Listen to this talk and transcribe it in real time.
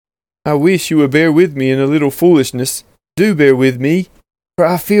I wish you would bear with me in a little foolishness. Do bear with me, for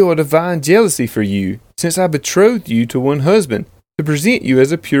I feel a divine jealousy for you, since I betrothed you to one husband, to present you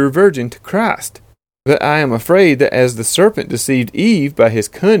as a pure virgin to Christ. But I am afraid that as the serpent deceived Eve by his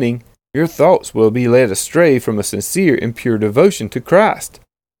cunning, your thoughts will be led astray from a sincere and pure devotion to Christ.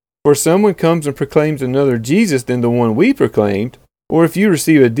 For if someone comes and proclaims another Jesus than the one we proclaimed, or if you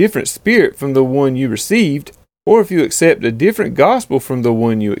receive a different spirit from the one you received, or if you accept a different gospel from the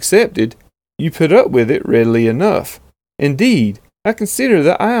one you accepted, you put up with it readily enough. Indeed, I consider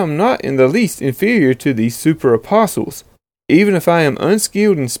that I am not in the least inferior to these super-apostles. Even if I am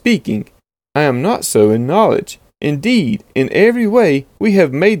unskilled in speaking, I am not so in knowledge. Indeed, in every way we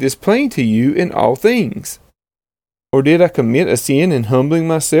have made this plain to you in all things. Or did I commit a sin in humbling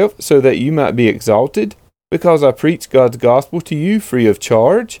myself so that you might be exalted, because I preached God's gospel to you free of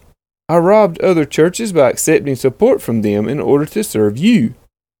charge? I robbed other churches by accepting support from them in order to serve you.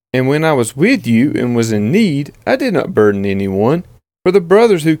 And when I was with you and was in need, I did not burden anyone, for the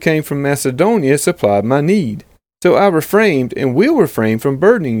brothers who came from Macedonia supplied my need. So I refrained and will refrain from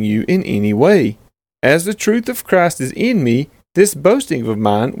burdening you in any way. As the truth of Christ is in me, this boasting of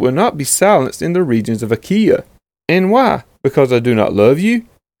mine will not be silenced in the regions of Achaia. And why? Because I do not love you?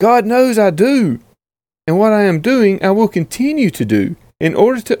 God knows I do. And what I am doing I will continue to do, in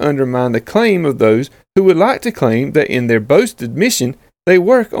order to undermine the claim of those who would like to claim that in their boasted mission they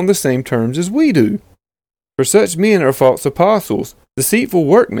work on the same terms as we do. For such men are false apostles, deceitful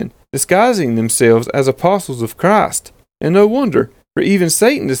workmen, disguising themselves as apostles of Christ. And no wonder, for even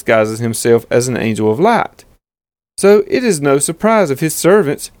Satan disguises himself as an angel of light. So it is no surprise if his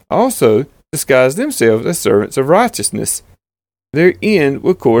servants also disguise themselves as servants of righteousness. Their end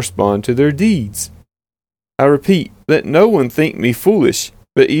will correspond to their deeds. I repeat, let no one think me foolish,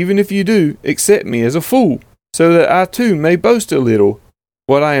 but even if you do, accept me as a fool, so that I too may boast a little.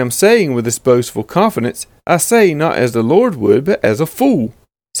 What I am saying with this boastful confidence, I say not as the Lord would, but as a fool.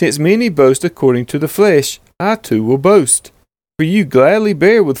 Since many boast according to the flesh, I too will boast. For you gladly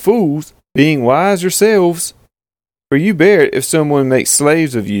bear with fools, being wise yourselves. For you bear it if someone makes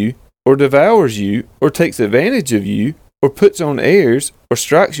slaves of you, or devours you, or takes advantage of you, or puts on airs, or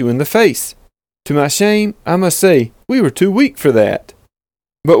strikes you in the face. To my shame, I must say, we were too weak for that.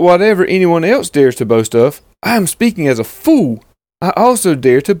 But whatever anyone else dares to boast of, I am speaking as a fool. I also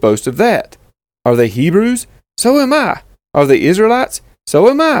dare to boast of that. Are they Hebrews? So am I. Are they Israelites? So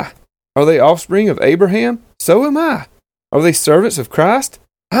am I. Are they offspring of Abraham? So am I. Are they servants of Christ?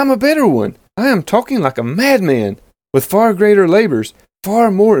 I am a better one. I am talking like a madman, with far greater labors,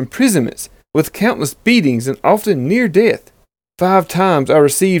 far more imprisonments, with countless beatings and often near death. 5 times I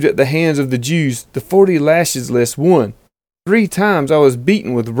received at the hands of the Jews the 40 lashes less one. 3 times I was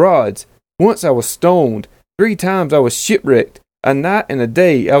beaten with rods. Once I was stoned. 3 times I was shipwrecked. A night and a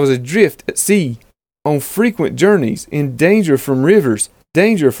day I was adrift at sea, on frequent journeys, in danger from rivers,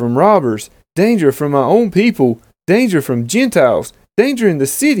 danger from robbers, danger from my own people, danger from Gentiles, danger in the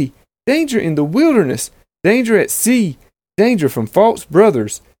city, danger in the wilderness, danger at sea, danger from false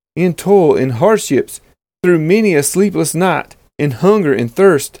brothers, in toil and hardships, through many a sleepless night, in hunger and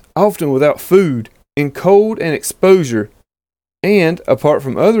thirst, often without food, in cold and exposure. And, apart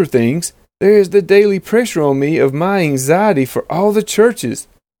from other things, there is the daily pressure on me of my anxiety for all the churches.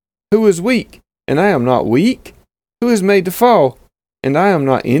 Who is weak, and I am not weak? Who is made to fall, and I am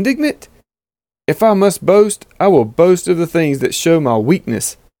not indignant? If I must boast, I will boast of the things that show my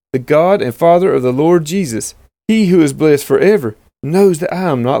weakness. The God and Father of the Lord Jesus, He who is blessed forever, knows that I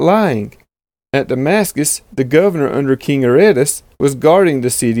am not lying. At Damascus, the governor under King Aretas was guarding the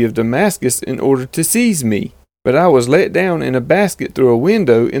city of Damascus in order to seize me, but I was let down in a basket through a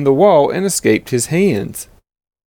window in the wall and escaped his hands.